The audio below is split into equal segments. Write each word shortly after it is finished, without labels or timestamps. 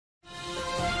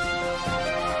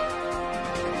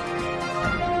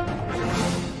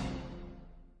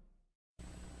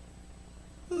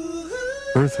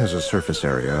Earth has a surface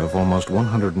area of almost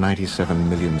 197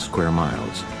 million square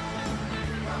miles,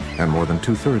 and more than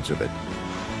two-thirds of it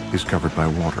is covered by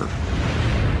water.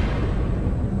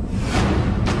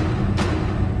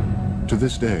 To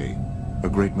this day, a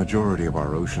great majority of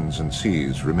our oceans and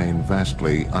seas remain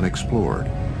vastly unexplored.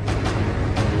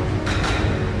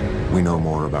 We know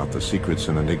more about the secrets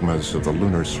and enigmas of the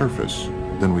lunar surface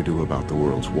than we do about the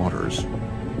world's waters.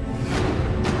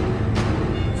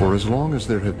 For as long as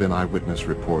there have been eyewitness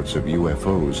reports of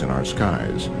UFOs in our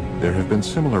skies, there have been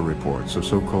similar reports of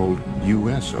so-called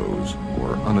USOs,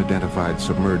 or unidentified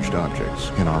submerged objects,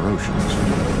 in our oceans.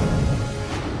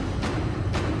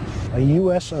 A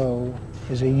USO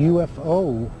is a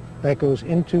UFO that goes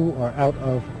into or out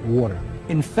of water.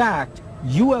 In fact,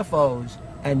 UFOs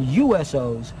and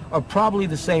USOs are probably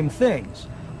the same things.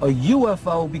 A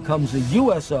UFO becomes a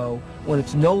USO when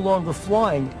it's no longer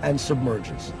flying and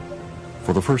submerges.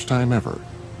 For the first time ever,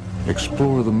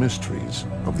 explore the mysteries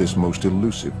of this most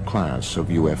elusive class of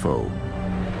UFO.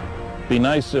 Be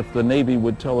nice if the Navy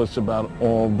would tell us about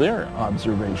all their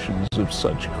observations of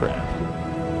such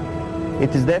craft.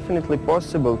 It is definitely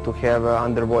possible to have an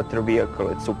underwater vehicle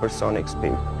at supersonic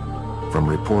speed. From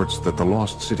reports that the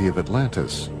lost city of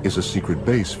Atlantis is a secret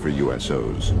base for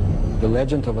USOs. The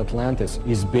legend of Atlantis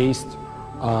is based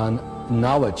on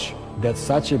knowledge that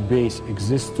such a base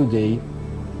exists today.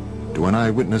 To an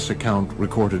eyewitness account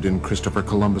recorded in Christopher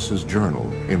Columbus's journal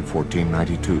in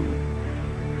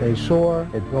 1492. They saw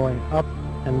it going up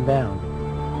and down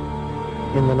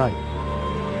in the night.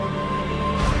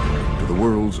 To the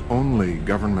world's only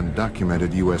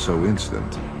government-documented USO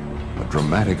incident, a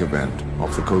dramatic event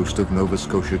off the coast of Nova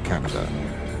Scotia, Canada.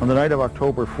 On the night of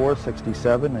October 4,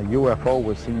 1967, a UFO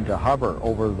was seen to hover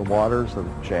over the waters of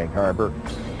Shag Harbor,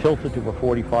 tilted to a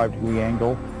 45-degree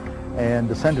angle, and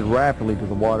descended rapidly to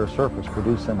the water surface,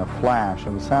 producing a flash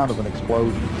and the sound of an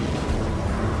explosion.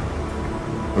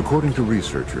 According to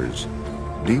researchers,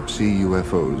 deep-sea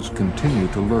UFOs continue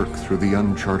to lurk through the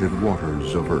uncharted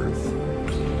waters of Earth.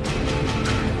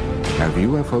 Have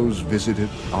UFOs visited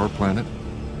our planet?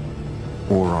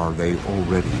 Or are they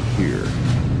already here?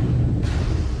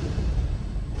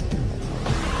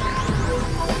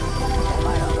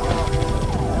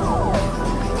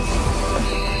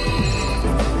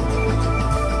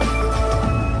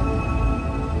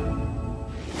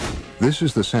 This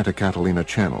is the Santa Catalina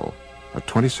Channel, a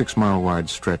 26-mile-wide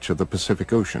stretch of the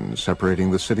Pacific Ocean separating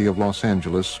the city of Los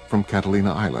Angeles from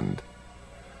Catalina Island.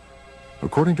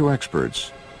 According to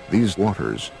experts, these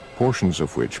waters, portions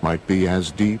of which might be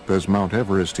as deep as Mount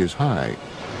Everest is high,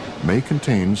 may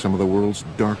contain some of the world's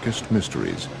darkest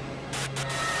mysteries.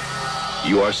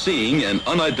 You are seeing an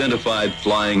unidentified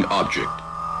flying object.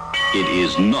 It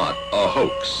is not a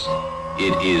hoax.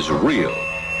 It is real.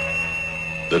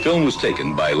 The film was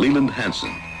taken by Leland Hansen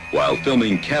while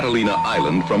filming Catalina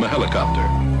Island from a helicopter.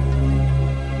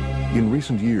 In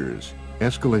recent years,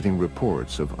 escalating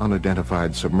reports of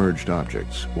unidentified submerged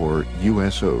objects, or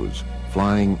USOs,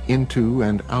 flying into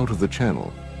and out of the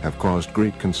channel have caused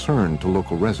great concern to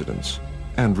local residents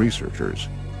and researchers.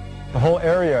 The whole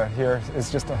area here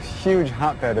is just a huge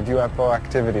hotbed of UFO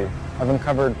activity. I've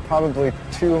uncovered probably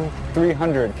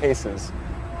 200-300 cases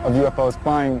of UFOs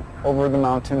flying over the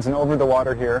mountains and over the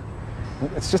water here.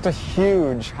 It's just a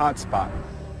huge hotspot.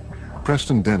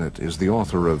 Preston Dennett is the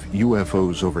author of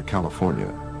UFOs over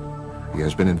California. He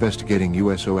has been investigating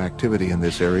USO activity in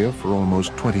this area for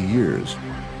almost 20 years.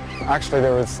 Actually,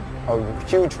 there was a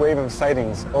huge wave of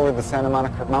sightings over the Santa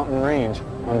Monica mountain range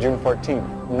on June 14,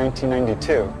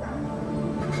 1992.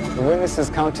 The witnesses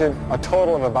counted a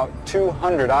total of about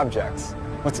 200 objects.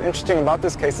 What's interesting about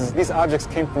this case is these objects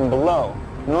came from below.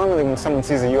 Normally when someone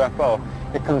sees a UFO,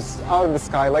 it comes out of the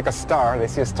sky like a star. They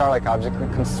see a star-like object and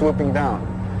it comes swooping down.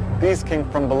 These came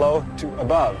from below to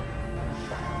above.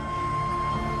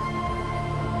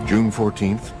 June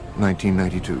 14th,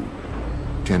 1992,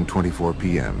 10:24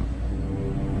 p.m.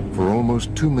 For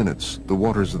almost 2 minutes, the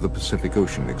waters of the Pacific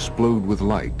Ocean explode with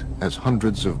light as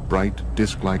hundreds of bright,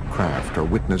 disc-like craft are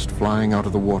witnessed flying out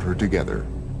of the water together.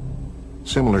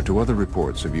 Similar to other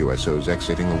reports of USOs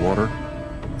exiting the water,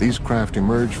 these craft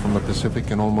emerge from the Pacific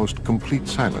in almost complete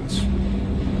silence.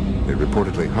 They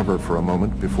reportedly hover for a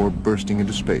moment before bursting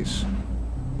into space.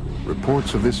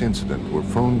 Reports of this incident were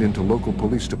phoned into local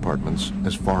police departments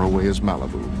as far away as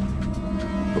Malibu.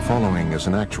 The following is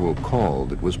an actual call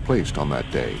that was placed on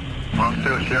that day.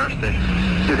 Monster Sheriff Station.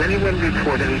 Did anyone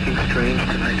report anything strange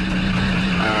tonight?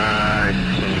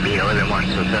 Seems to be other than one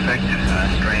specific.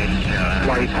 Strange.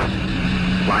 Lights.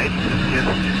 Lights?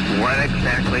 Yes. What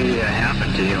exactly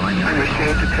happened to you? I'm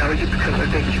ashamed to tell you because I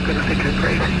think you're going to think you're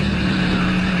crazy.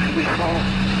 We saw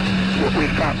what we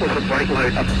thought was a bright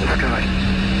light up in the sky.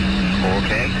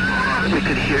 Okay. We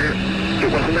could hear,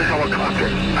 it wasn't a helicopter.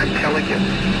 I'm telling you,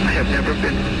 I have never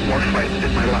been more frightened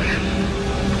in my life.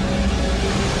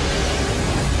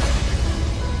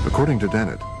 According to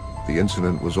Dennett, the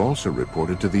incident was also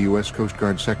reported to the U.S. Coast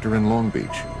Guard sector in Long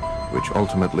Beach, which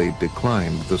ultimately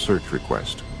declined the search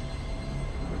request.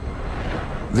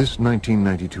 This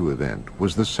 1992 event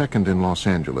was the second in Los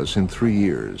Angeles in 3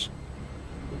 years.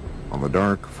 On the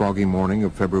dark, foggy morning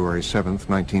of February 7th,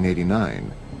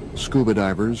 1989, scuba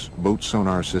divers, boat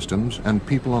sonar systems, and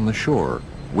people on the shore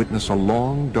witness a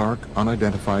long, dark,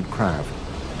 unidentified craft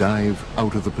dive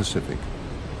out of the Pacific.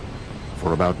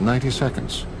 For about 90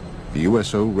 seconds, the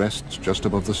USO rests just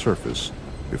above the surface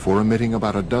before emitting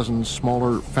about a dozen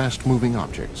smaller, fast-moving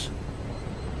objects.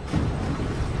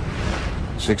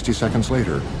 60 seconds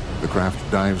later, the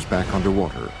craft dives back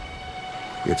underwater.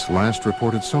 Its last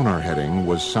reported sonar heading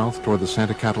was south toward the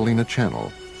Santa Catalina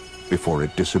Channel before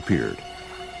it disappeared.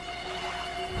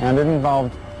 And it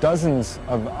involved dozens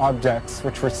of objects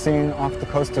which were seen off the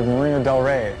coast of Marina del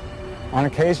Rey. On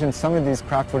occasion, some of these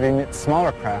craft would emit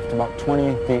smaller craft, about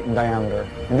 20 feet in diameter.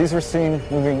 And these were seen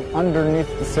moving underneath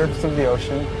the surface of the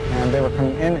ocean, and they were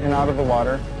coming in and out of the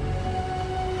water.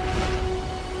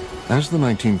 As the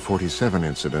 1947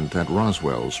 incident at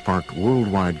Roswell sparked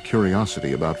worldwide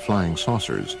curiosity about flying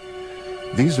saucers,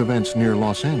 these events near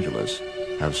Los Angeles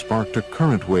have sparked a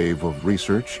current wave of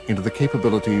research into the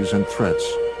capabilities and threats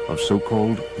of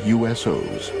so-called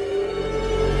USOs.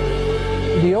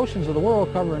 The oceans of the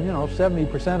world covering,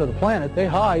 70% of the planet, they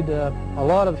hide a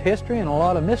lot of history and a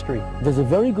lot of mystery. There's a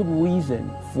very good reason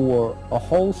for a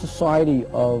whole society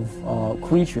of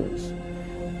creatures,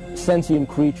 sentient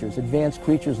creatures, advanced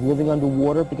creatures living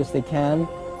underwater because they can,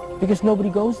 because nobody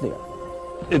goes there.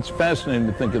 It's fascinating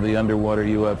to think of the underwater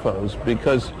UFOs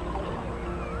because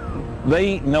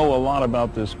they know a lot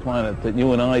about this planet that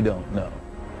you and I don't know.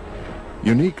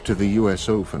 Unique to the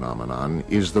USO phenomenon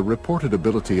is the reported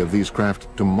ability of these craft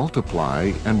to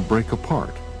multiply and break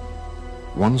apart.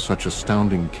 One such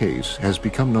astounding case has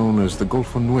become known as the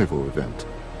Golfo Nuevo event.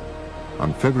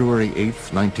 On February 8,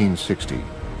 1960,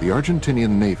 the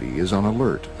Argentinian Navy is on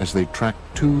alert as they track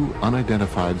two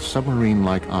unidentified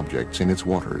submarine-like objects in its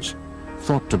waters,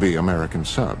 thought to be American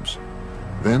subs.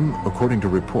 Then, according to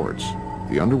reports,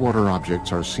 the underwater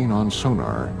objects are seen on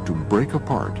sonar to break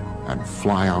apart and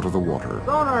fly out of the water.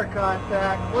 Sonar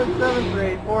contact,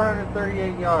 173,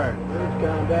 438 yards. Bridge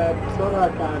contact, sonar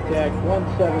contact,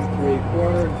 173,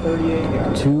 438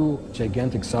 yards. Two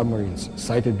gigantic submarines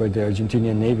sighted by the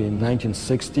Argentinian Navy in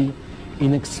 1960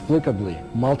 inexplicably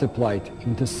multiplied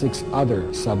into 6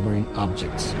 other submarine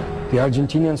objects. The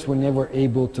Argentinians were never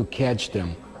able to catch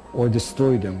them or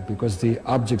destroy them because the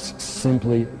objects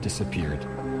simply disappeared.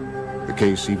 The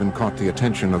case even caught the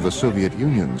attention of the Soviet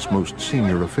Union's most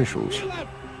senior officials.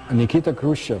 Nikita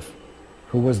Khrushchev,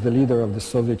 who was the leader of the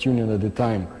Soviet Union at the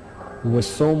time, was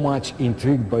so much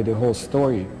intrigued by the whole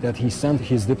story that he sent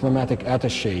his diplomatic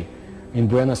attaché in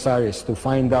Buenos Aires to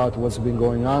find out what's been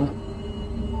going on.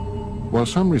 While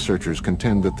some researchers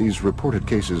contend that these reported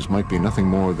cases might be nothing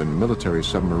more than military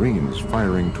submarines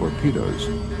firing torpedoes,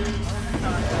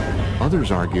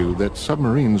 others argue that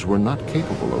submarines were not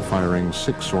capable of firing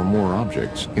 6 or more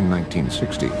objects in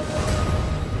 1960.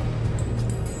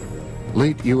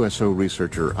 Late USO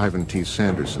researcher Ivan T.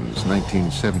 Sanderson's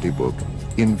 1970 book,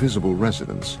 Invisible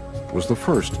Residents, was the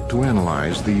first to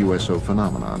analyze the USO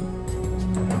phenomenon.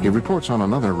 He reports on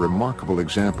another remarkable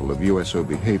example of USO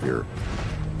behavior.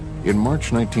 In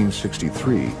March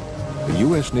 1963, the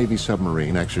U.S. Navy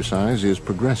submarine exercise is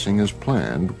progressing as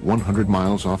planned 100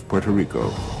 miles off Puerto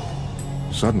Rico.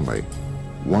 Suddenly,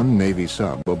 one Navy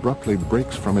sub abruptly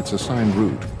breaks from its assigned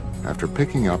route after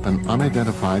picking up an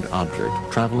unidentified object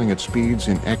traveling at speeds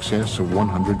in excess of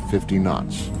 150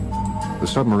 knots. The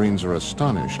submarines are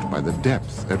astonished by the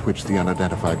depth at which the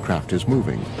unidentified craft is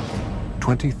moving,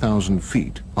 20,000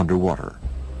 feet underwater.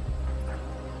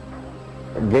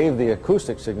 It gave the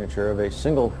acoustic signature of a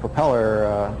single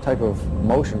propeller type of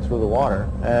motion through the water,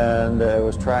 and it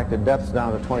was tracked at depths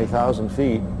down to 20,000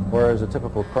 feet, whereas a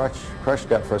typical crush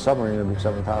depth for a submarine would be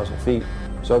 7,000 feet.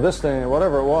 So this thing,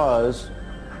 whatever it was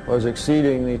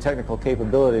exceeding the technical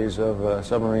capabilities of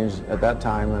submarines at that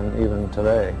time and even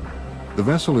today. The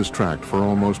vessel is tracked for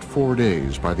almost 4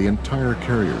 days by the entire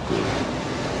carrier group.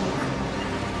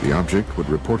 The object would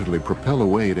reportedly propel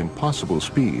away at impossible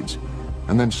speeds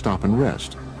and then stop and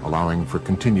rest, allowing for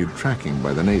continued tracking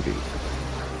by the Navy.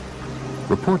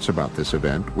 Reports about this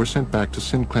event were sent back to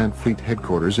Sinclair Fleet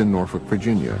Headquarters in Norfolk,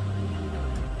 Virginia.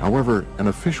 However, an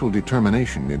official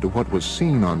determination into what was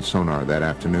seen on sonar that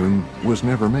afternoon was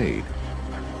never made.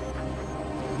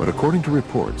 But according to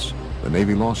reports, the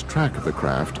Navy lost track of the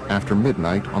craft after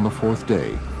midnight on the fourth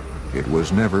day. It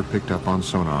was never picked up on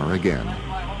sonar again.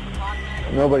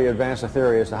 Nobody advanced a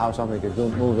theory as to how something could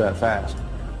move that fast.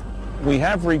 We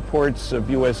have reports of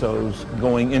USOs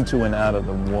going into and out of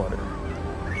the water,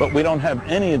 but we don't have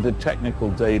any of the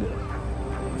technical data.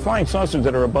 Flying saucers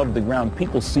that are above the ground,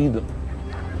 people see them.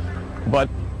 But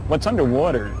what's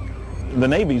underwater, the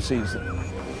Navy sees them.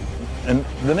 And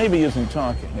the Navy isn't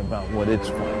talking about what it's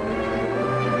flying.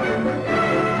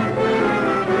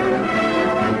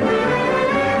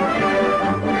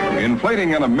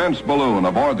 Inflating an immense balloon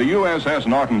aboard the USS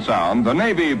Norton Sound, the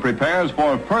Navy prepares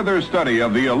for further study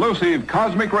of the elusive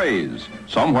cosmic rays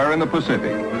somewhere in the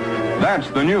Pacific. That's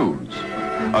the news.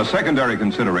 A secondary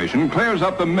consideration clears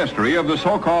up the mystery of the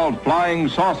so-called flying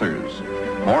saucers.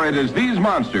 For it is these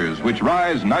monsters, which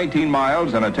rise 19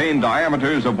 miles and attain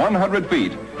diameters of 100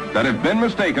 feet, that have been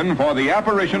mistaken for the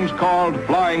apparitions called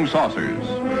flying saucers.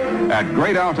 At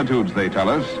great altitudes, they tell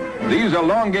us, these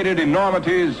elongated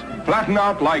enormities flatten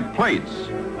out like plates.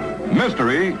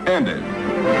 Mystery ended.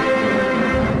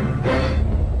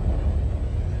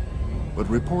 But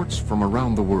reports from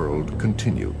around the world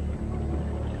continue.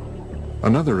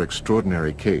 Another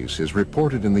extraordinary case is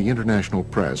reported in the international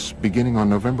press beginning on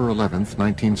November 11th,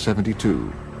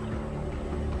 1972.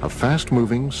 A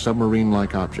fast-moving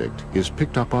submarine-like object is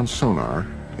picked up on sonar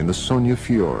in the Sonja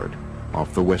Fjord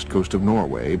off the west coast of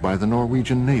Norway by the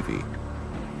Norwegian Navy,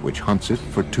 which hunts it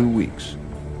for 2 weeks.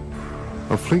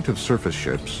 A fleet of surface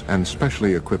ships and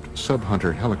specially equipped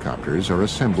sub-hunter helicopters are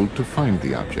assembled to find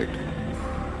the object.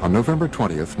 On November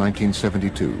 20th,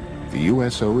 1972, the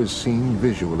USO is seen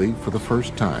visually for the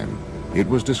first time. It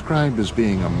was described as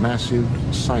being a massive,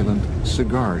 silent,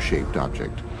 cigar-shaped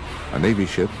object. A Navy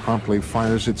ship promptly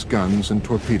fires its guns and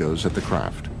torpedoes at the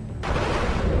craft.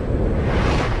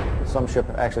 Some ship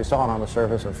actually saw it on the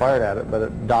surface and fired at it, but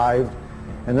it dived,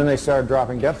 and then they started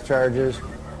dropping depth charges.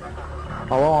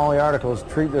 Although all the articles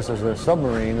treat this as a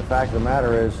submarine, the fact of the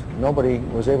matter is nobody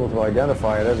was able to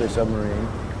identify it as a submarine.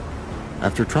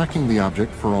 After tracking the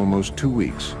object for almost 2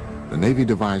 weeks, the Navy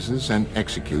devises and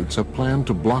executes a plan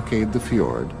to blockade the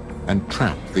fjord and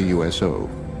trap the USO.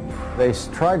 They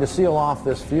tried to seal off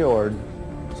this fjord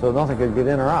so nothing could get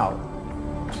in or out.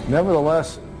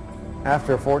 Nevertheless,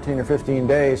 after 14 or 15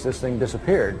 days, this thing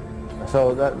disappeared.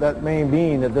 So that may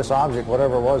mean that this object,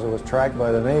 whatever it was tracked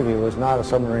by the Navy, was not a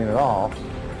submarine at all,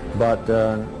 but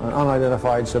an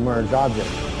unidentified submerged object.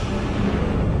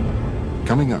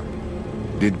 Coming up,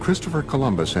 did Christopher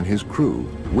Columbus and his crew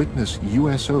witness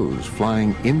USOs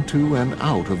flying into and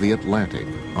out of the Atlantic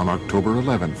on October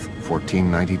 11th,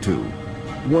 1492?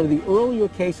 One of the earlier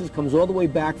cases comes all the way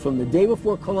back from the day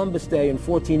before Columbus Day in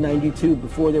 1492,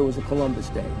 before there was a Columbus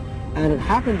Day. And it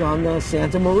happened on the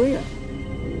Santa Maria.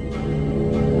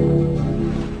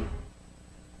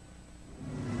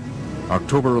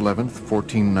 October 11th,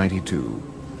 1492,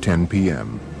 10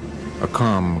 p.m. A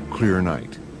calm, clear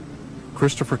night.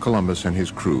 Christopher Columbus and his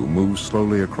crew move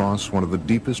slowly across one of the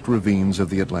deepest ravines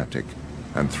of the Atlantic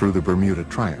and through the Bermuda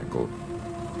Triangle.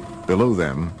 Below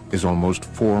them is almost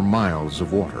 4 miles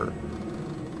of water.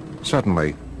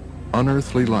 Suddenly,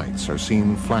 unearthly lights are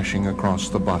seen flashing across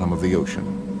the bottom of the ocean.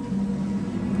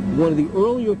 One of the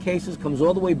earlier cases comes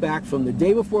all the way back from the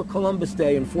day before Columbus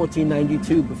Day in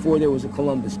 1492, before there was a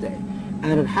Columbus Day.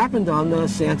 And it happened on the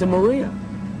Santa Maria.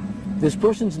 This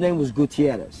person's name was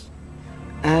Gutierrez.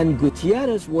 And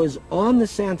Gutierrez was on the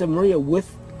Santa Maria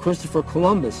with Christopher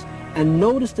Columbus and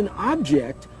noticed an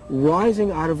object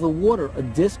rising out of the water, a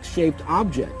disc-shaped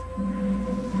object.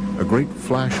 A great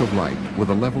flash of light with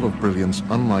a level of brilliance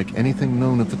unlike anything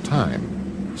known at the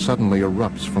time suddenly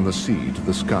erupts from the sea to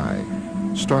the sky,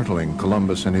 startling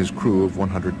Columbus and his crew of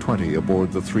 120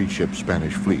 aboard the 3-ship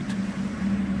Spanish fleet.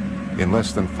 In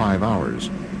less than 5 hours,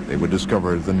 they would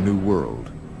discover the New World.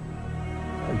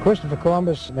 Christopher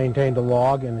Columbus maintained a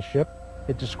log in the ship.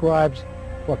 It describes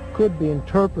what could be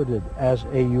interpreted as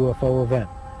a UFO event.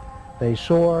 They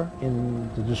saw, in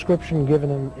the description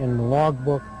given in the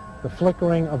logbook, the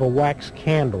flickering of a wax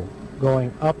candle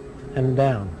going up and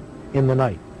down in the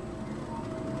night.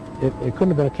 It couldn't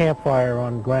have been a campfire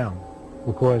on ground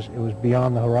because it was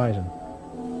beyond the horizon.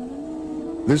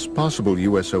 This possible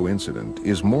USO incident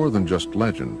is more than just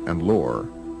legend and lore.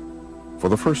 For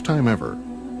the first time ever,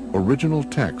 original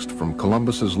text from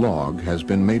Columbus's log has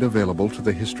been made available to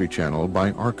the History Channel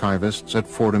by archivists at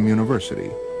Fordham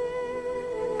University,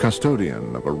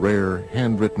 custodian of a rare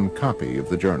handwritten copy of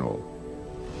the journal.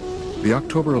 The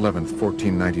October 11th,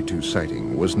 1492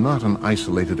 sighting was not an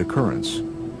isolated occurrence.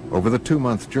 Over the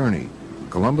 2-month journey,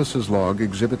 Columbus's log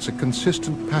exhibits a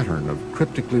consistent pattern of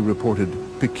cryptically reported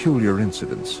peculiar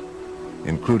incidents,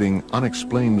 including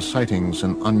unexplained sightings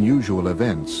and unusual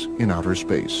events in outer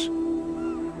space.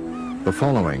 The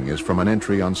following is from an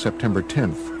entry on September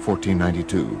 10th,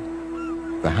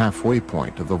 1492, the halfway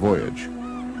point of the voyage.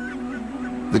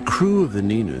 The crew of the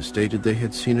Nina stated they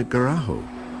had seen a garaho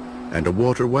and a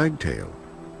water wagtail,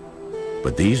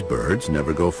 but these birds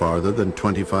never go farther than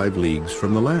 25 leagues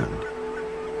from the land.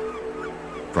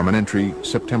 From an entry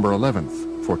September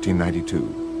 11th,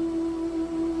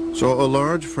 1492. Saw a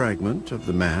large fragment of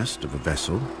the mast of a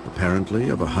vessel, apparently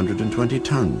of 120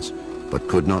 tons, but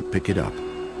could not pick it up.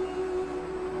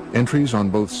 Entries on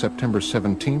both September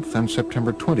 17th and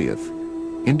September 20th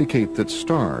indicate that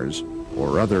stars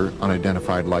or other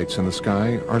unidentified lights in the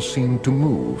sky are seen to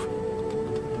move.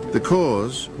 The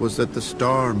cause was that the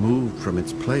star moved from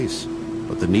its place,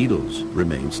 but the needles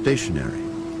remained stationary.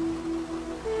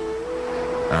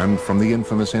 And from the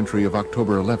infamous entry of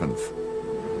October 11th.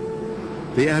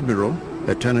 The Admiral,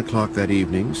 at 10 o'clock that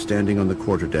evening, standing on the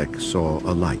quarterdeck, saw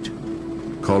a light.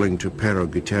 Calling to Pero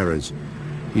Gutierrez,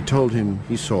 he told him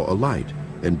he saw a light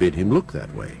and bid him look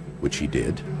that way, which he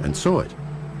did and saw it.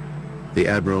 The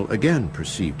Admiral again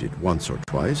perceived it once or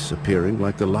twice, appearing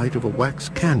like the light of a wax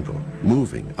candle,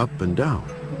 moving up and down.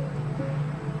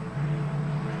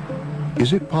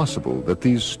 Is it possible that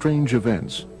these strange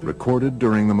events, recorded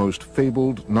during the most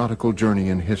fabled nautical journey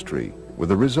in history, were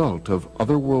the result of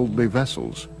otherworldly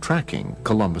vessels tracking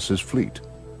Columbus's fleet?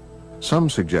 Some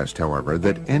suggest, however,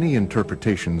 that any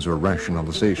interpretations or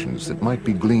rationalizations that might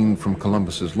be gleaned from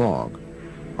Columbus's log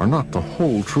are not the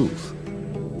whole truth.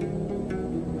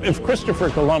 If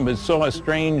Christopher Columbus saw a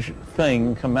strange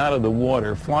thing come out of the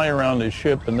water, fly around his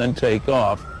ship, and then take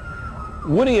off,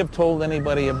 would he have told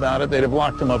anybody about it? They'd have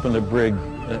locked him up in the brig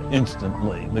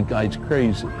instantly. The guy's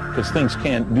crazy, because things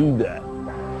can't do that.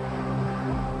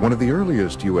 One of the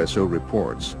earliest USO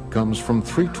reports comes from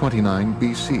 329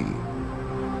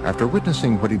 BC. After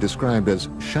witnessing what he described as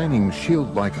shining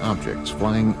shield-like objects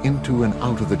flying into and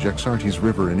out of the Jaxartes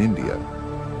River in India,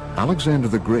 Alexander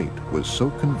the Great was so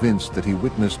convinced that he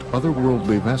witnessed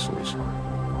otherworldly vessels,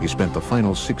 he spent the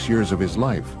final 6 years of his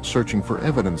life searching for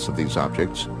evidence of these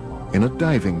objects in a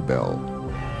diving bell,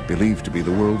 believed to be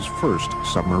the world's first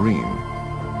submarine.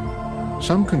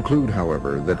 Some conclude,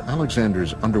 however, that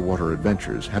Alexander's underwater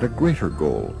adventures had a greater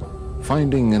goal,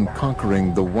 finding and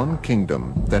conquering the one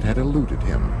kingdom that had eluded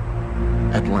him,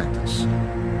 Atlantis.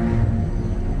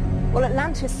 Well,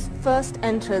 Atlantis first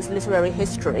enters literary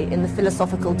history in the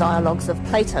philosophical dialogues of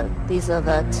Plato. These are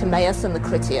the Timaeus and the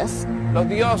Critias.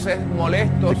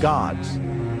 The gods,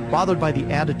 bothered by the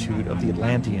attitude of the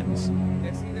Atlanteans,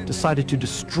 decided to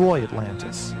destroy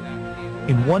Atlantis.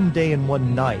 In one day and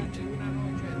one night,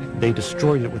 they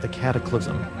destroyed it with a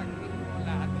cataclysm,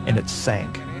 and it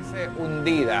sank.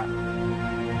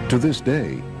 To this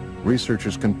day,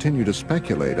 researchers continue to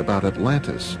speculate about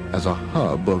Atlantis as a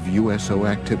hub of USO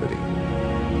activity.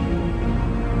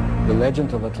 The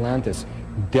legend of Atlantis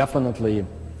definitely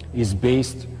is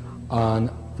based on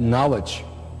knowledge,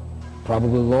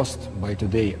 probably lost by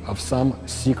today, of some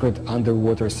secret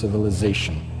underwater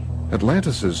civilization.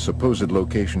 Atlantis's supposed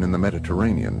location in the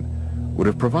Mediterranean would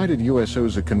have provided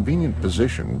USOs a convenient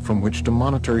position from which to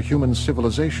monitor human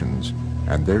civilizations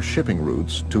and their shipping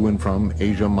routes to and from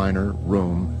Asia Minor,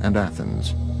 Rome, and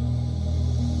Athens.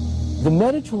 The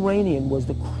Mediterranean was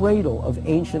the cradle of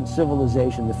ancient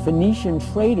civilization. The Phoenician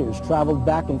traders traveled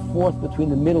back and forth between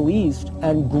the Middle East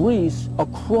and Greece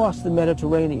across the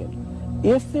Mediterranean.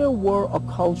 If there were a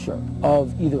culture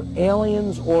of either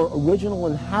aliens or original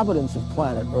inhabitants of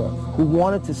planet Earth who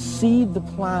wanted to seed the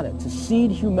planet, to seed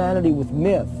humanity with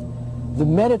myth, the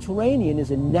Mediterranean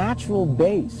is a natural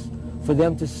base for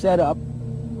them to set up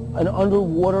an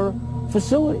underwater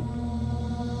facility.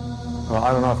 Well,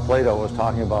 I don't know if Plato was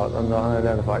talking about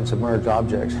unidentified submerged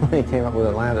objects when he came up with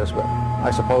Atlantis, but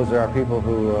I suppose there are people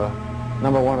who,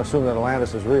 number one, assume that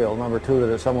Atlantis is real, number two,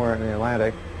 that it's somewhere in the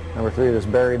Atlantic, number three, that it's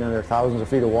buried under thousands of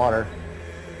feet of water.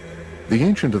 The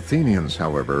ancient Athenians,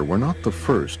 however, were not the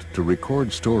first to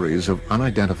record stories of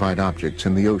unidentified objects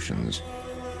in the oceans.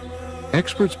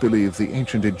 Experts believe the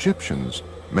ancient Egyptians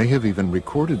may have even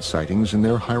recorded sightings in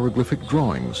their hieroglyphic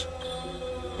drawings.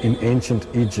 In ancient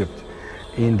Egypt,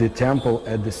 in the temple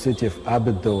at the city of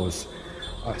Abydos,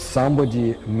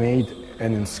 somebody made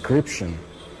an inscription,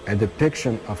 a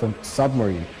depiction of a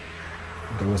submarine.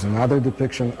 There was another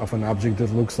depiction of an object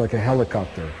that looks like a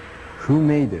helicopter. Who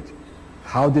made it?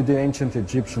 How did the ancient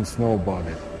Egyptians know about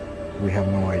it? We have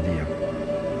no idea.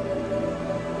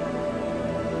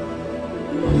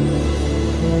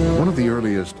 One of the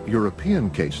earliest European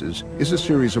cases is a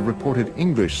series of reported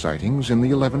English sightings in the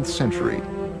 11th century.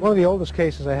 One of the oldest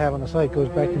cases I have on the site goes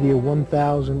back to the year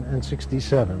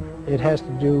 1067. It has to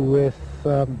do with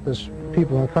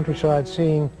people in the countryside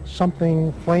seeing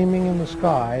something flaming in the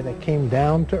sky that came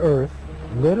down to earth,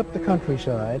 lit up the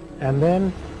countryside, and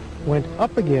then went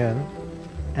up again,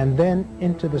 and then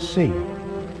into the sea.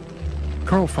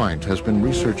 Carl Feint has been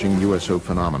researching USO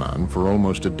phenomenon for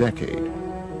almost a decade.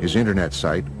 His internet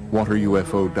site,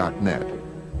 waterufo.net,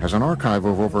 has an archive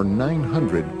of over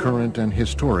 900 current and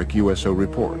historic USO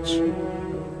reports.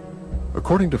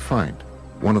 According to Feint,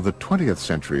 one of the 20th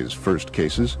century's first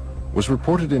cases was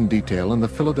reported in detail in the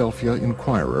Philadelphia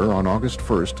Inquirer on August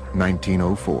 1st,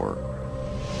 1904.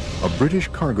 A British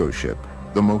cargo ship,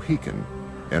 the Mohican,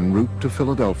 en route to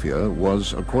Philadelphia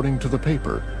was, according to the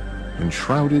paper,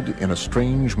 enshrouded in a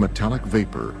strange metallic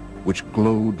vapor which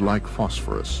glowed like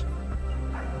phosphorus.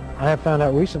 I have found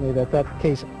out recently that that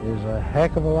case is a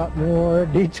heck of a lot more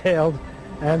detailed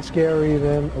and scary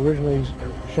than originally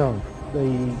shown.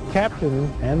 The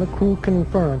captain and the crew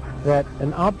confirmed that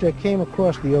an object came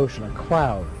across the ocean, a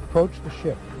cloud, approached the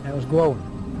ship, and it was glowing.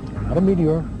 Not a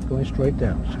meteor, going straight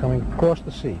down, just coming across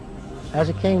the sea. As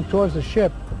it came towards the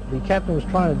ship, the captain was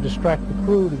trying to distract the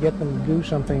crew to get them to do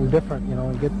something different, you know,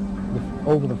 and get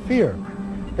over the fear.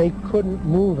 They couldn't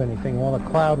move anything while the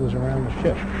cloud was around the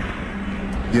ship.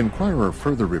 The Inquirer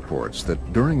further reports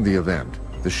that during the event,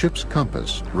 the ship's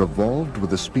compass revolved with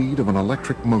the speed of an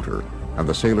electric motor, and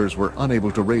the sailors were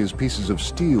unable to raise pieces of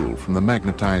steel from the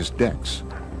magnetized decks.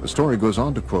 The story goes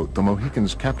on to quote the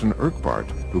Mohican's Captain Urquhart,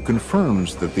 who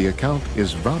confirms that the account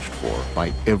is vouched for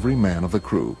by every man of the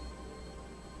crew.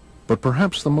 But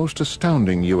perhaps the most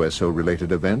astounding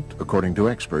USO-related event, according to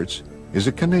experts, is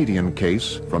a Canadian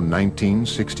case from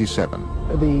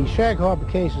 1967. The Shag Harbor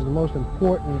case is the most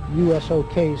important USO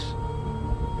case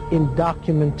in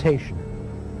documentation.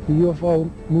 The UFO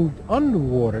moved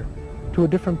underwater to a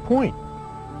different point.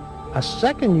 A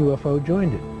second UFO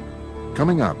joined it.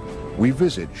 Coming up, we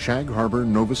visit Shag Harbor,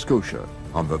 Nova Scotia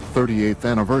on the 38th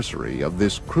anniversary of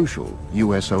this crucial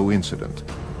USO incident.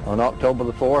 On October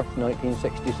the 4th,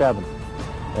 1967.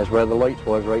 That's where the lights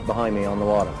was, right behind me on the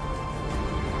water.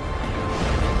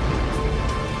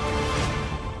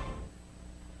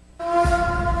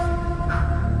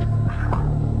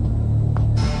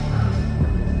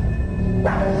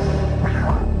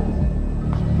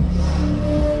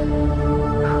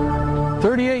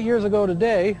 Years ago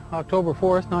today, October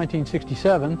 4th,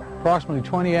 1967, approximately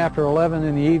 20 after 11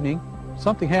 in the evening,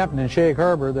 something happened in Shag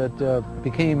Harbor that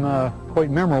became quite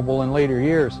memorable in later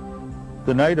years.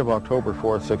 The night of October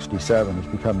 4th, 67 has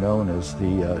become known as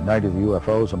the Night of the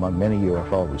UFOs among many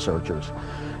UFO researchers.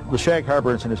 The Shag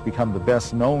Harbor incident has become the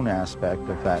best known aspect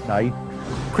of that night.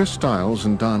 Chris Stiles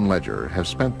and Don Ledger have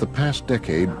spent the past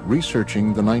decade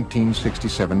researching the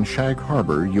 1967 Shag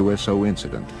Harbor USO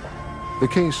incident. The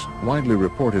case, widely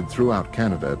reported throughout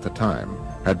Canada at the time,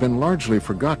 had been largely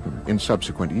forgotten in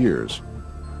subsequent years.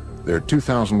 Their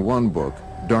 2001 book,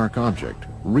 Dark Object,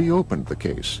 reopened the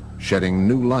case, shedding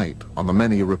new light on the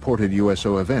many reported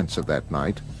USO events of that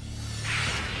night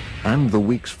and the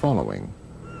weeks following.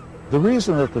 The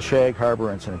reason that the Shag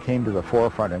Harbor incident came to the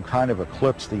forefront and kind of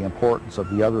eclipsed the importance of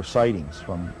the other sightings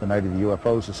from the Night of the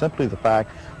UFOs is simply the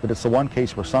fact that it's the one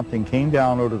case where something came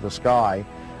down out of the sky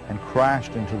and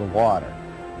crashed into the water.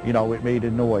 You know, it made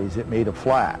a noise, it made a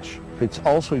flash. It's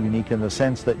also unique in the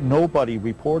sense that nobody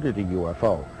reported a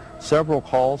UFO. Several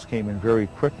calls came in very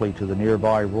quickly to the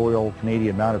nearby Royal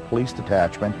Canadian Mounted Police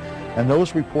Detachment, and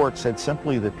those reports said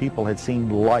simply that people had seen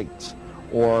lights,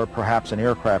 or perhaps an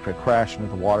aircraft had crashed into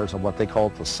the waters of what they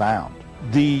called the Sound.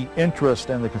 The interest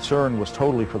and the concern was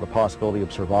totally for the possibility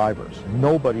of survivors.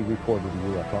 Nobody reported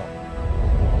a UFO.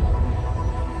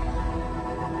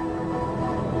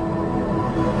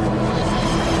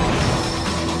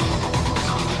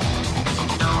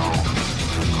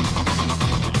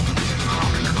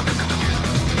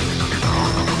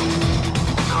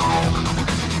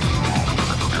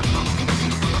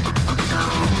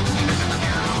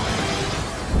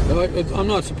 I'm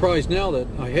not surprised now that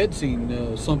I had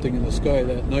seen something in the sky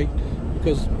that night,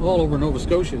 because all over Nova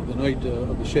Scotia, the night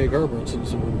of the Shag Harbor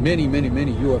incidents, there were many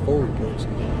UFO reports.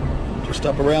 Just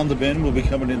up around the bend, we'll be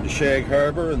coming into Shag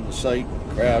Harbor, and the site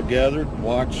crowd gathered and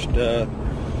watched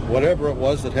whatever it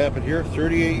was that happened here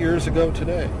 38 years ago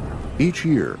today. Each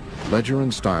year, Ledger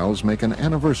and Stiles make an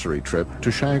anniversary trip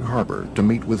to Shag Harbor to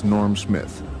meet with Norm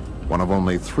Smith, one of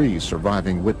only 3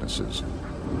 surviving witnesses.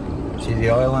 See the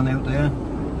island out there?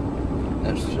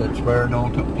 That's where it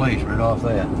all took place, right off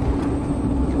there.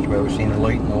 That's where we've seen the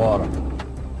light in the water.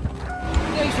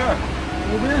 Hey, sir.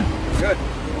 How you been? Good.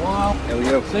 Wow. There we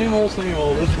go. Same old,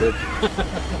 isn't it?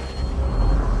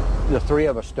 The three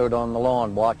of us stood on the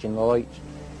lawn watching the lights.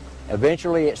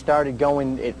 Eventually it started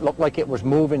going, it looked like it was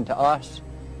moving to us,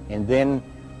 and then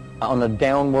on a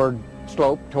downward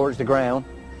slope towards the ground.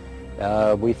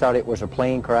 We thought it was a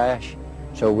plane crash,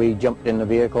 so we jumped in the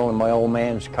vehicle in my old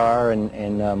man's car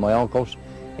and my uncle's,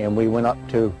 and we went up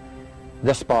to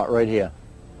this spot right here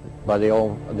by the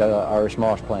Irish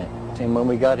Moss plant. And when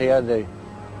we got here,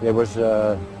 there was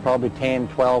probably 10,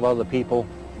 12 other people.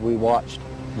 We watched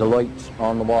the lights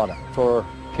on the water for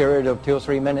a period of 2 or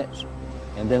 3 minutes,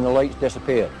 and then the lights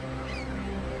disappeared.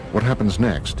 What happens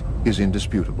next is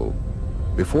indisputable.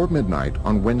 Before midnight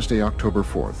on Wednesday, October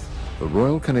 4th, the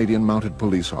Royal Canadian Mounted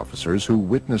Police officers who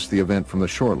witnessed the event from the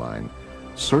shoreline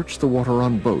searched the water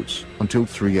on boats until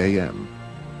 3 a.m.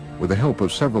 with the help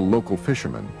of several local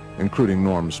fishermen, including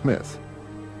Norm Smith.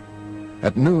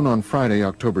 At noon on Friday,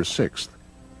 October 6th,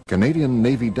 Canadian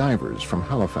Navy divers from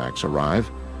Halifax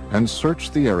arrive and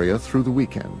search the area through the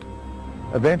weekend.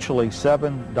 Eventually,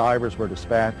 7 divers were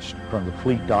dispatched from the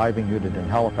Fleet Diving Unit in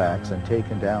Halifax and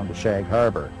taken down to Shag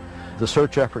Harbor. The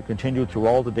search effort continued through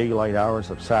all the daylight hours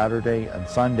of Saturday and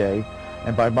Sunday,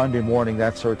 and by Monday morning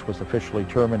that search was officially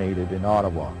terminated in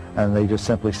Ottawa, and they just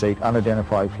simply state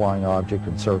unidentified flying object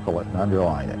and circle it and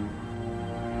underline it.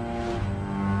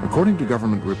 According to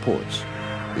government reports,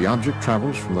 the object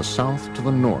travels from the south to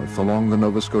the north along the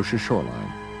Nova Scotia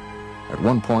shoreline. At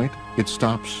one point, it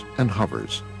stops and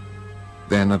hovers.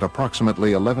 Then at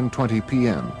approximately 11:20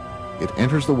 p.m., it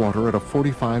enters the water at a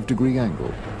 45-degree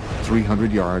angle,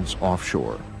 300 yards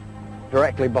offshore.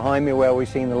 Directly behind me where we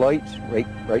seen the lights, right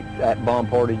at Bomb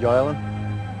Portage Island,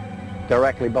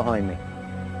 directly behind me.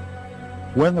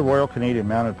 When the Royal Canadian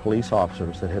Mounted Police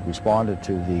officers that had responded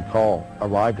to the call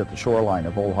arrived at the shoreline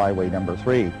of Old Highway number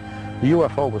 3, the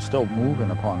UFO was still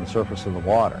moving upon the surface of the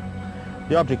water.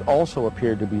 The object also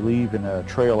appeared to be leaving a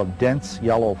trail of dense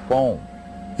yellow foam.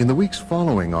 In the weeks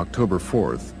following October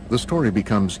 4th, the story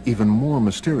becomes even more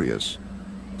mysterious.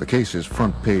 The case is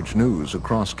front-page news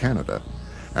across Canada,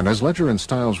 and as Ledger and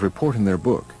Stiles report in their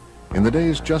book, in the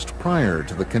days just prior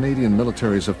to the Canadian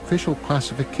military's official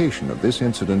classification of this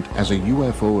incident as a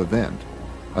UFO event,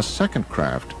 a second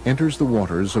craft enters the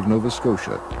waters of Nova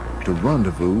Scotia to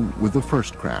rendezvous with the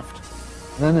first craft.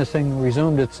 Then this thing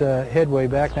resumed its headway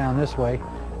back down this way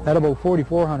at about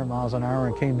 4,400 miles an hour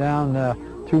and came down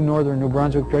through northern New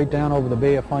Brunswick, straight down over the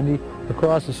Bay of Fundy,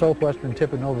 across the southwestern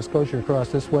tip of Nova Scotia, across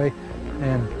this way,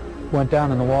 and went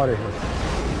down in the water here.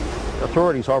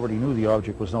 Authorities already knew the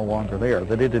object was no longer there,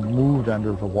 that it had moved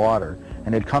under the water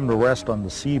and had come to rest on the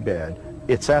seabed.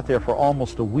 It sat there for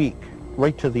almost a week,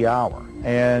 right to the hour.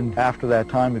 And after that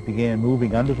time, it began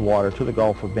moving under the water to the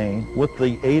Gulf of Maine with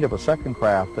the aid of a second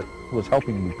craft that was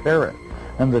helping repair it.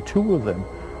 And the two of them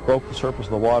broke the surface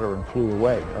of the water and flew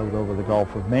away out over the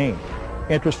Gulf of Maine.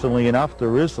 Interestingly enough,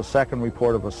 there is a second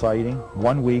report of a sighting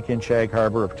 1 week in Shag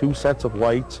Harbor of 2 sets of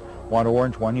lights, one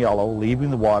orange, one yellow,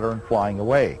 leaving the water and flying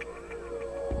away.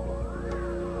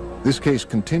 This case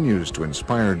continues to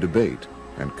inspire debate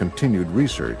and continued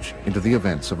research into the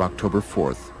events of October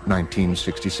 4th,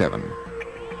 1967.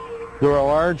 There are a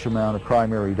large amount of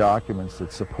primary documents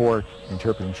that support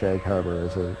interpreting Shag Harbor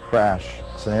as a crash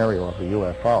scenario of a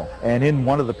UFO. And in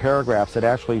one of the paragraphs it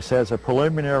actually says a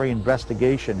preliminary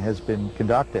investigation has been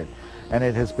conducted, and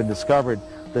it has been discovered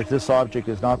that this object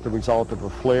is not the result of a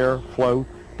flare, float,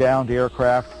 downed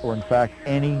aircraft, or in fact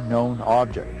any known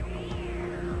object.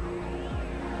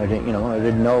 I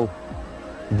didn't know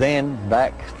then,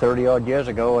 back 30-odd years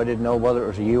ago, I didn't know whether it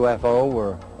was a UFO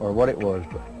or what it was.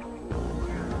 But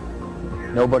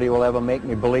nobody will ever make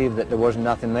me believe that there was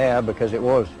nothing there, because it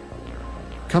was.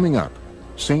 Coming up,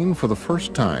 seen for the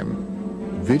first time,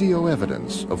 video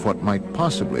evidence of what might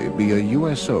possibly be a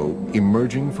USO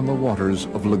emerging from the waters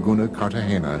of Laguna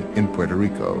Cartagena in Puerto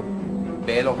Rico.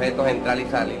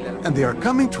 And they are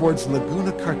coming towards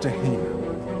Laguna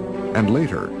Cartagena. And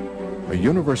later, a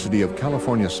University of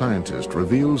California scientist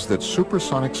reveals that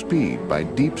supersonic speed by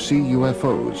deep-sea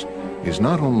UFOs is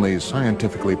not only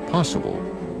scientifically possible,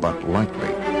 but likely.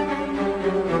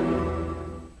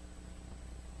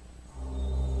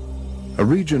 A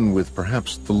region with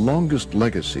perhaps the longest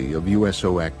legacy of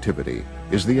USO activity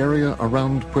is the area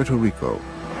around Puerto Rico.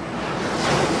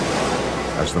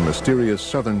 As the mysterious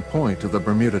southern point of the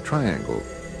Bermuda Triangle,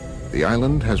 the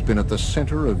island has been at the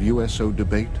center of USO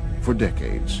debate for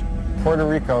decades. Puerto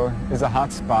Rico is a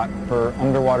hot spot for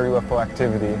underwater UFO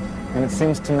activity, and it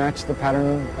seems to match the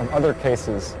pattern of other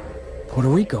cases. Puerto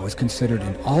Rico is considered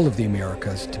in all of the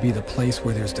Americas to be the place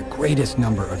where there's the greatest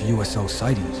number of USO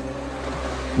sightings.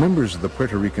 Members of the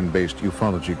Puerto Rican-based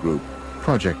ufology group,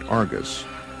 Project Argus,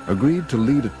 agreed to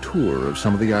lead a tour of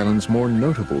some of the island's more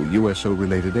notable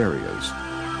USO-related areas.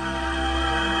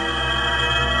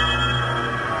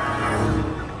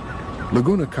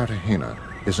 Laguna Cartagena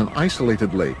is an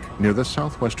isolated lake near the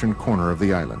southwestern corner of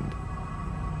the island.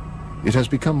 It has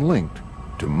become linked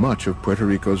to much of Puerto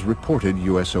Rico's reported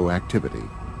USO activity.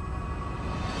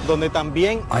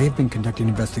 I have been conducting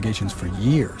investigations for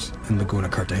years in Laguna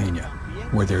Cartagena,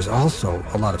 where there's also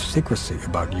a lot of secrecy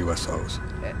about USOs.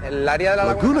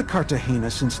 Laguna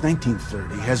Cartagena since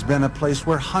 1930 has been a place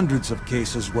where hundreds of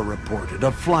cases were reported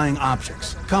of flying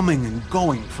objects coming and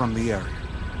going from the area.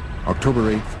 October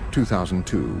 8,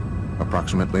 2002,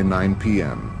 approximately 9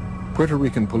 p.m., Puerto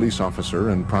Rican police officer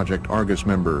and Project Argus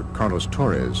member Carlos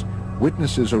Torres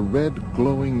witnesses a red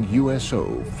glowing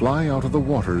USO fly out of the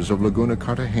waters of Laguna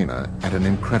Cartagena at an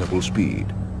incredible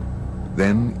speed.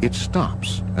 Then it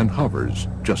stops and hovers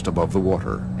just above the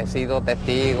water.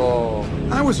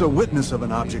 I was a witness of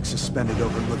an object suspended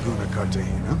over Laguna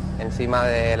Cartagena.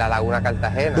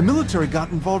 The military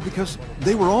got involved because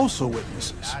they were also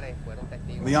witnesses.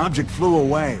 The object flew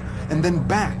away and then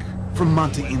back from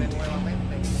Monte Indio.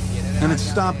 And it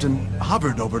stopped and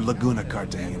hovered over Laguna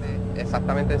Cartagena.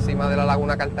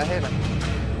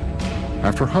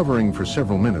 After hovering for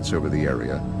several minutes over the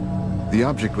area, the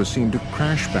object was seen to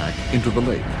crash back into the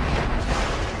lake.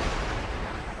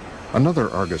 Another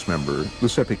Argus member,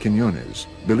 Giuseppe Quiñones,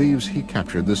 believes he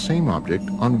captured the same object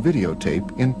on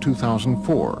videotape in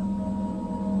 2004.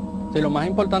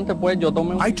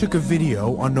 I took a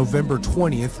video on November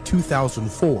 20th,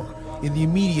 2004, in the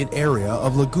immediate area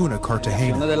of Laguna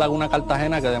Cartagena.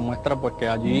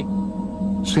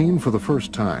 Seen for the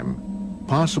first time,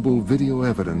 possible video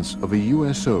evidence of a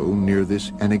USO near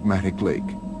this enigmatic lake.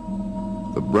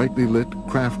 The brightly lit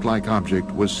craft-like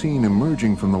object was seen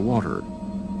emerging from the water.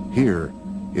 Here,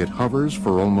 it hovers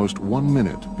for almost 1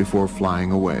 minute before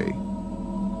flying away.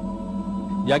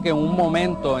 In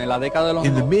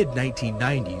the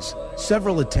mid-1990s,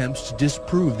 several attempts to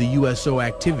disprove the USO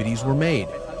activities were made,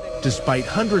 despite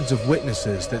hundreds of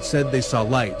witnesses that said they saw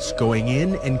lights going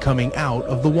in and coming out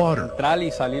of the water.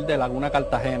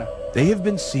 They have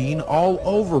been seen all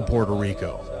over Puerto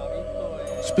Rico.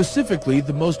 Specifically,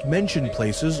 the most mentioned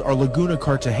places are Laguna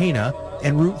Cartagena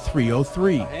and Route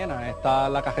 303.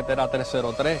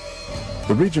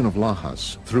 The region of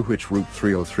Lajas, through which Route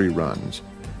 303 runs,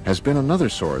 has been another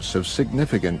source of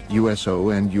significant USO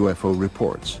and UFO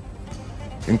reports,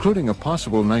 including a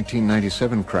possible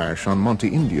 1997 crash on Monte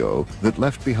Indio that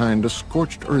left behind a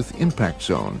scorched earth impact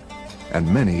zone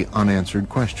and many unanswered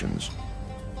questions.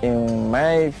 In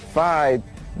May 5,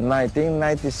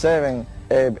 1997,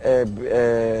 a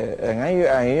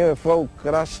UFO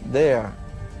crashed there,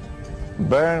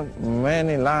 burned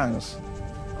many lands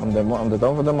on the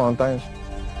top of the mountains,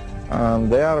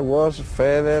 and there was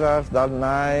federals that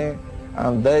night,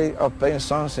 and they obtained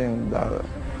something that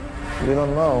we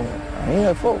don't know,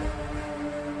 a UFO.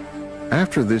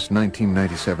 After this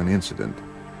 1997 incident,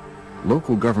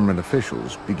 local government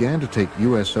officials began to take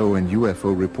USO and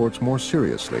UFO reports more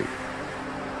seriously.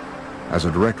 As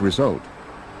a direct result,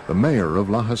 the mayor of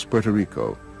Lajas, Puerto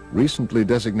Rico, recently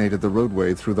designated the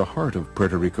roadway through the heart of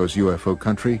Puerto Rico's UFO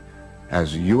country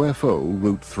as UFO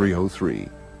Route 303.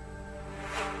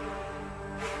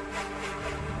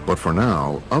 But for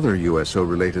now, other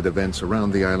USO-related events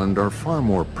around the island are far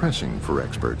more pressing for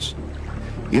experts.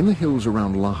 In the hills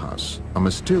around Lajas, a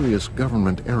mysterious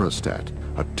government aerostat,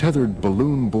 a tethered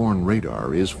balloon-borne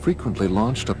radar, is frequently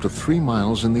launched up to 3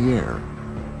 miles in the air,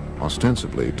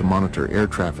 ostensibly to monitor air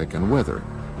traffic and weather.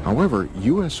 However,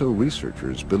 USO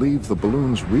researchers believe the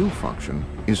balloon's real function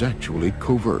is actually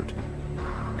covert,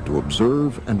 to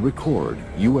observe and record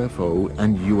UFO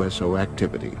and USO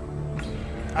activity.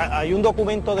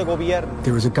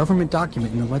 There is a government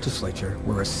document in the legislature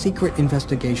where a secret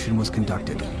investigation was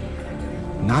conducted.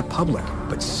 Not public,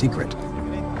 but secret,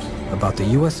 about the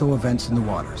USO events in the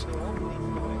waters.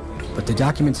 But the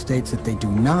document states that they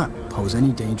do not pose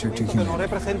any danger to humanity.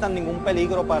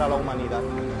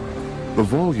 The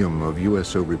volume of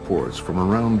USO reports from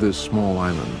around this small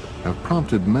island have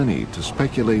prompted many to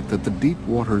speculate that the deep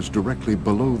waters directly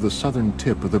below the southern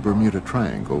tip of the Bermuda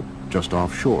Triangle, just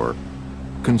offshore,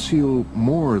 conceal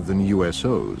more than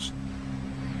USOs.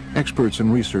 Experts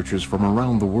and researchers from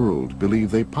around the world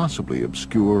believe they possibly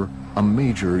obscure a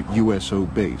major USO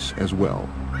base as well.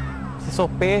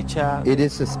 It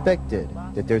is suspected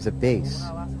that there's a base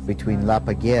between La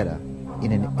Paguera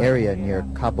in an area near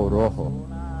Cabo Rojo.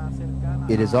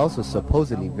 It is also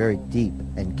supposedly very deep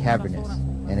and cavernous,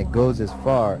 and it goes as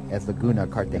far as Laguna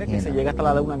Cartagena.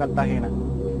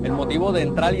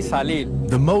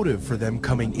 The motive for them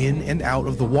coming in and out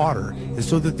of the water is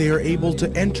so that they are able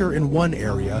to enter in one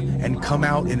area and come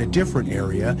out in a different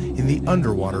area in the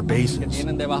underwater basins.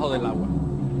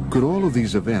 Could all of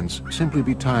these events simply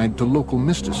be tied to local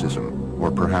mysticism, or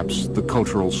perhaps the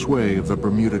cultural sway of the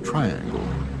Bermuda Triangle?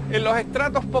 In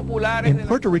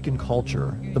Puerto Rican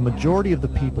culture, the majority of the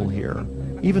people here,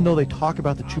 even though they talk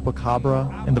about the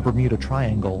Chupacabra and the Bermuda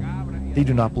Triangle, they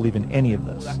do not believe in any of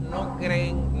this.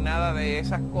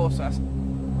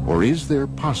 Or is there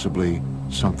possibly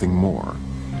something more?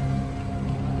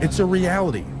 It's a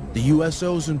reality. The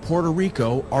USOs in Puerto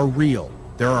Rico are real.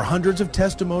 There are hundreds of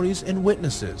testimonies and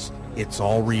witnesses. It's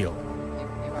all real.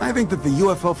 I think that the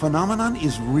UFO phenomenon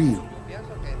is real.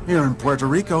 Here in Puerto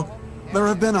Rico, there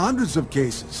have been hundreds of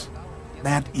cases.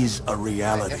 That is a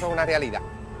reality.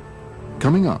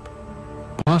 Coming up,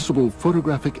 possible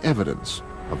photographic evidence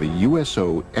of a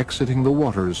USO exiting the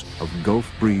waters of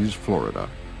Gulf Breeze, Florida.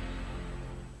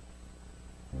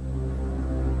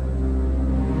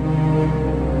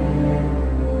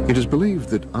 It is believed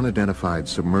that unidentified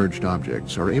submerged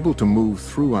objects are able to move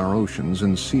through our oceans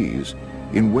and seas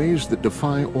in ways that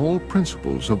defy all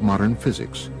principles of modern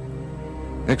physics.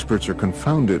 Experts are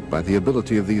confounded by the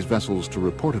ability of these vessels to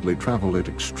reportedly travel at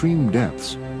extreme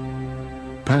depths,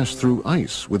 pass through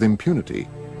ice with impunity,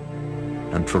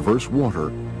 and traverse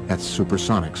water at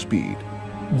supersonic speed.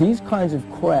 These kinds of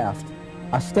craft,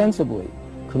 ostensibly,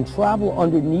 can travel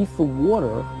underneath the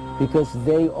water because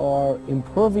they are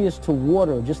impervious to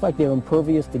water, just like they're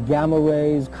impervious to gamma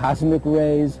rays, cosmic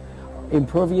rays,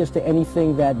 impervious to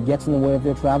anything that gets in the way of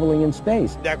their traveling in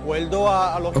space.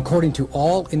 According to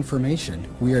all information,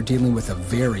 we are dealing with a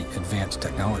very advanced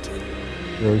technology.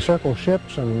 They circle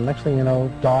ships and next thing you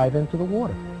know, dive into the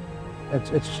water.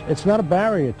 It's not a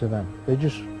barrier to them. They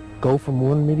just go from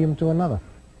one medium to another.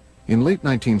 In late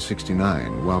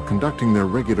 1969, while conducting their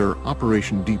regular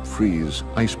Operation Deep Freeze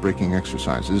ice-breaking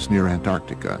exercises near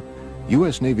Antarctica,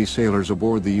 U.S. Navy sailors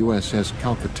aboard the USS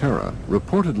Calcaterra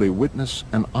reportedly witnessed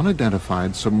an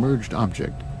unidentified submerged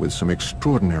object with some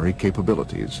extraordinary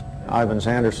capabilities. Ivan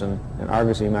Sanderson in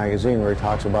Argosy magazine, where he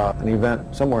talks about an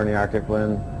event somewhere in the Arctic when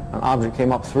an object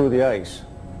came up through the ice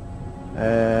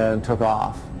and took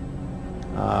off.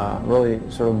 Really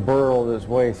sort of burrowed its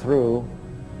way through.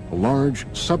 A large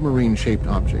submarine-shaped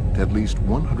object, at least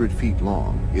 100 feet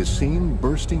long, is seen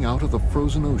bursting out of the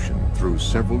frozen ocean through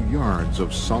several yards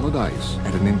of solid ice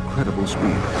at an incredible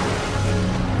speed.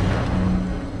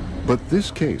 But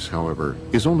this case, however,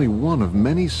 is only one of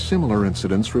many similar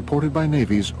incidents reported by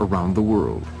navies around the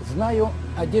world. I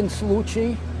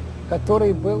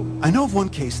know of one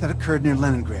case that occurred near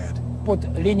Leningrad. In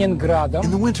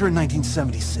the winter of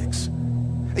 1976.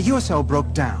 A USO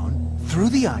broke down through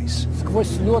the ice,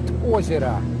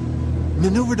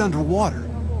 maneuvered underwater,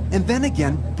 and then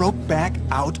again broke back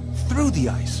out through the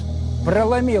ice.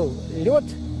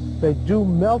 They do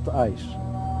melt ice.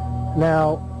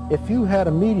 Now, if you had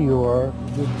a meteor,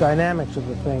 the dynamics of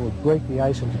the thing would break the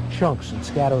ice into chunks and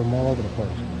scatter them all over the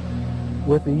place.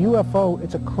 With the UFO,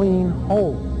 it's a clean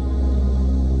hole.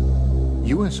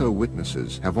 USO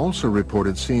witnesses have also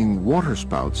reported seeing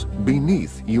waterspouts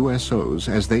beneath USOs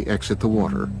as they exit the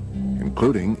water,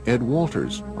 including Ed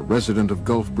Walters, a resident of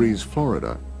Gulf Breeze,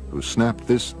 Florida, who snapped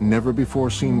this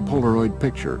never-before-seen Polaroid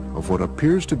picture of what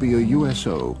appears to be a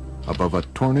USO above a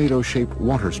tornado-shaped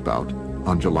waterspout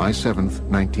on July 7th,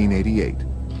 1988.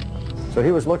 So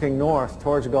he was looking north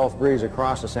towards Gulf Breeze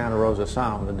across the Santa Rosa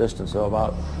Sound, a distance of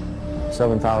about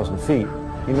 7,000 feet.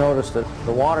 He noticed that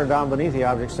the water down beneath the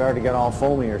object started to get all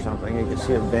foamy or something. He could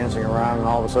see it dancing around, and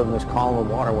all of a sudden this column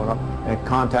of water went up and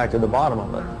contacted the bottom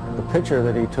of it. The picture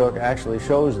that he took actually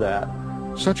shows that.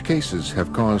 Such cases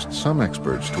have caused some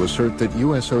experts to assert that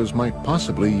USOs might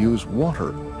possibly use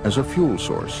water as a fuel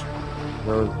source.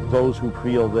 There are those who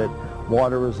feel that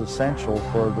water is essential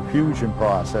for the fusion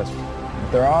process.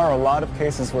 There are a lot of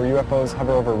cases where UFOs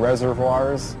hover over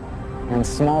reservoirs and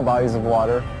small bodies of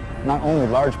water, not only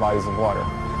large bodies of water.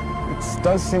 It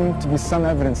does seem to be some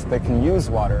evidence that they can use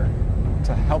water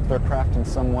to help their craft in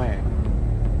some way.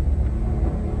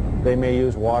 They may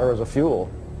use water as a fuel.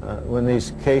 When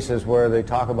these cases where they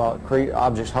talk about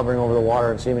objects hovering over the water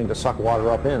and seeming to suck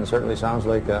water up in, certainly sounds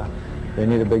like they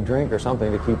need a big drink or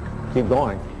something to keep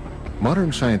going.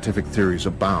 Modern scientific theories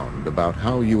abound about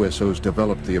how USOs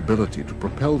develop the ability to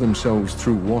propel themselves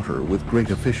through water with great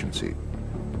efficiency.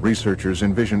 Researchers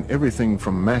envision everything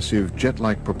from massive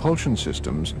jet-like propulsion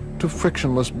systems to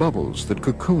frictionless bubbles that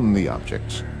cocoon the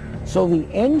objects. So the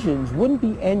engines wouldn't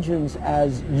be engines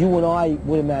as you and I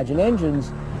would imagine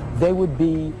engines. They would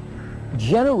be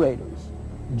generators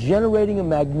generating a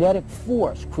magnetic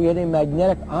force, creating a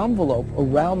magnetic envelope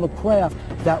around the craft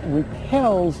that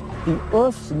repels the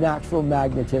Earth's natural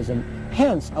magnetism,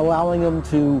 hence allowing them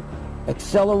to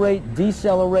accelerate,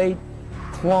 decelerate,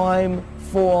 climb,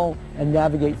 fall, and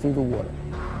navigate through the water.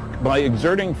 By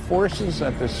exerting forces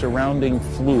at the surrounding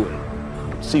fluid,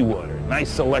 seawater,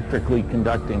 nice electrically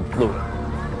conducting fluid,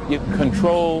 you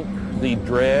control the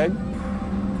drag,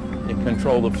 you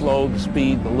control the flow, the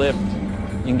speed, the lift.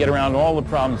 You can get around all the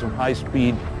problems of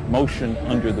high-speed motion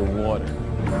under the water.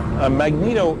 A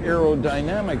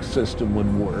magneto-aerodynamic system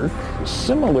would work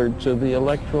similar to the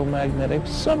electromagnetic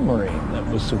submarine that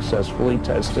was successfully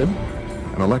tested.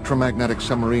 An electromagnetic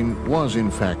submarine was in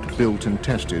fact built and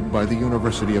tested by the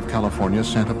University of California,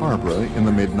 Santa Barbara in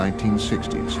the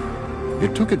mid-1960s.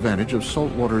 It took advantage of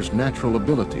saltwater's natural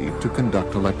ability to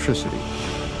conduct electricity.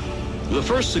 The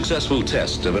first successful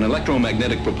test of an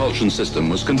electromagnetic propulsion system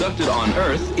was conducted on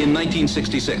Earth in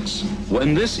 1966,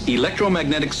 when this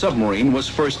electromagnetic submarine was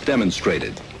first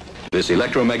demonstrated. This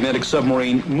electromagnetic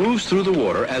submarine moves through the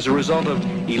water as a result of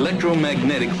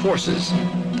electromagnetic forces.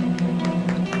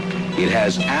 It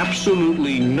has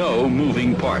absolutely no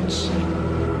moving parts.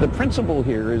 The principle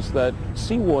here is that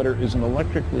seawater is an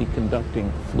electrically conducting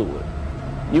fluid.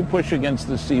 You push against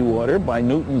the seawater by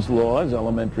Newton's laws,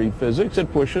 elementary physics, it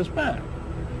pushes back,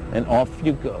 and off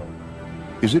you go.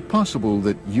 Is it possible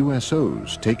that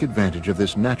USOs take advantage of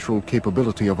this natural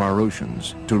capability of our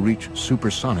oceans to reach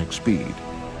supersonic speed?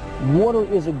 Water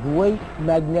is a great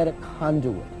magnetic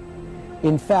conduit.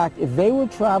 In fact, if they were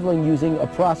traveling using a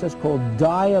process called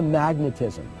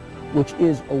diamagnetism, which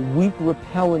is a weak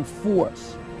repellent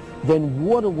force, then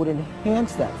water would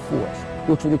enhance that force,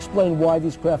 which would explain why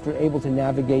these craft are able to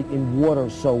navigate in water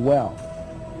so well.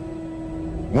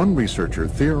 One researcher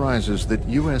theorizes that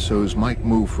USOs might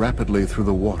move rapidly through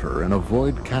the water and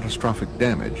avoid catastrophic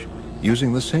damage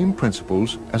using the same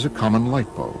principles as a common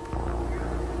light bulb.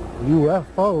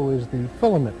 UFO is the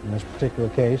filament in this particular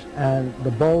case, and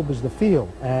the bulb is the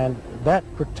field, and that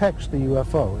protects the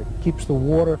UFO. It keeps the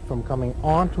water from coming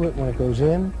onto it when it goes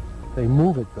in. They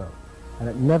move it though, and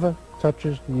it never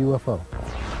touches the UFO.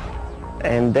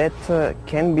 And that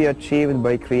can be achieved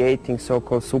by creating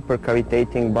so-called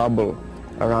supercavitating bubble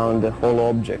around the whole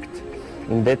object.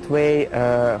 In that way,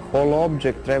 whole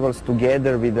object travels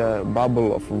together with a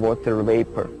bubble of water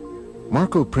vapor.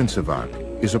 Marko Princevac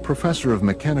is a professor of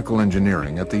mechanical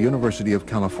engineering at the University of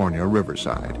California,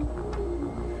 Riverside.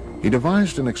 He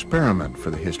devised an experiment for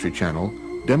the History Channel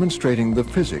demonstrating the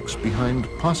physics behind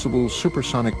possible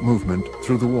supersonic movement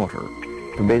through the water.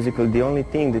 Basically, the only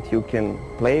thing that you can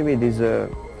play with is a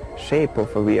shape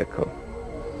of a vehicle.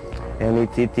 And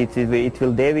it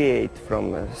will deviate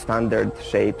from standard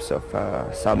shapes of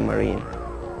a submarine.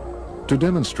 To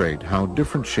demonstrate how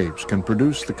different shapes can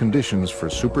produce the conditions for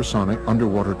supersonic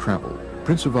underwater travel,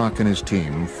 Princevac and his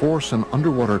team force an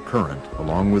underwater current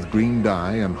along with green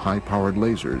dye and high-powered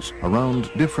lasers around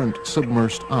different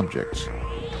submersed objects.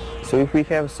 So if we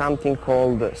have something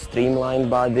called a streamlined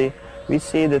body, we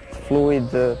see that fluid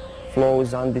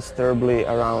flows undisturbedly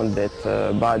around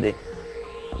that body.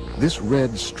 This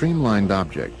red streamlined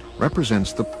object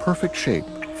represents the perfect shape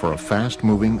for a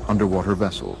fast-moving underwater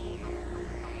vessel.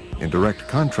 In direct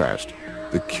contrast,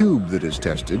 the cube that is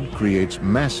tested creates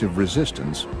massive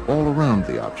resistance all around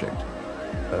the object.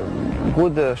 A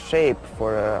good shape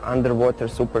for an underwater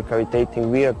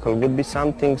supercavitating vehicle would be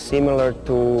something similar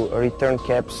to a return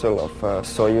capsule of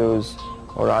Soyuz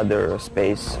or other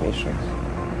space missions.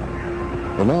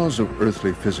 The laws of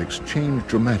earthly physics change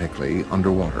dramatically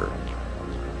underwater.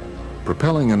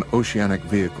 Propelling an oceanic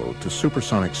vehicle to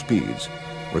supersonic speeds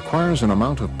requires an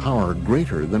amount of power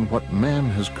greater than what man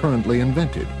has currently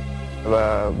invented.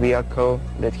 A vehicle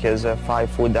that has a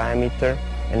 5-foot diameter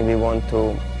and we want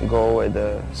to go at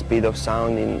the speed of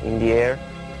sound in the air,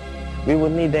 we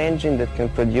would need an engine that can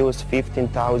produce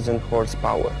 15,000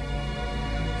 horsepower.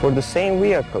 For the same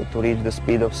vehicle to reach the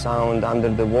speed of sound under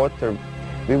the water,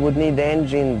 we would need an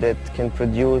engine that can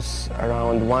produce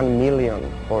around 1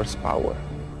 million horsepower.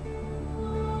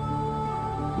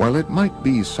 While it might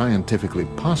be scientifically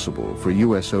possible for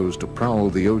USOs to prowl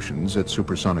the oceans at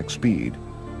supersonic speed,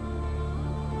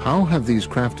 how have these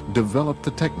craft developed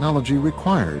the technology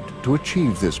required to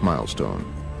achieve this milestone?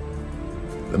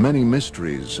 The many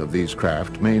mysteries of these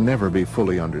craft may never be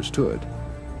fully understood,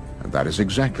 and that is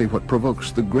exactly what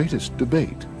provokes the greatest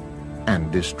debate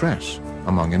and distress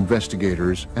among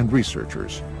investigators and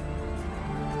researchers.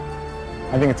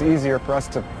 I think it's easier for us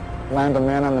to land a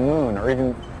man on the moon or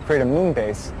even create a moon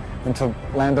base than to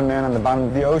land a man on the bottom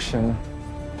of the ocean.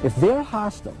 If they're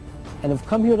hostile and have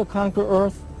come here to conquer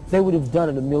Earth, they would have done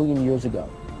it 1 million years ago.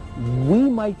 We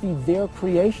might be their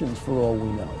creations for all we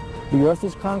know. The earth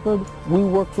is conquered, we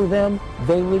work for them,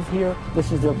 they live here,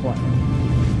 this is their planet.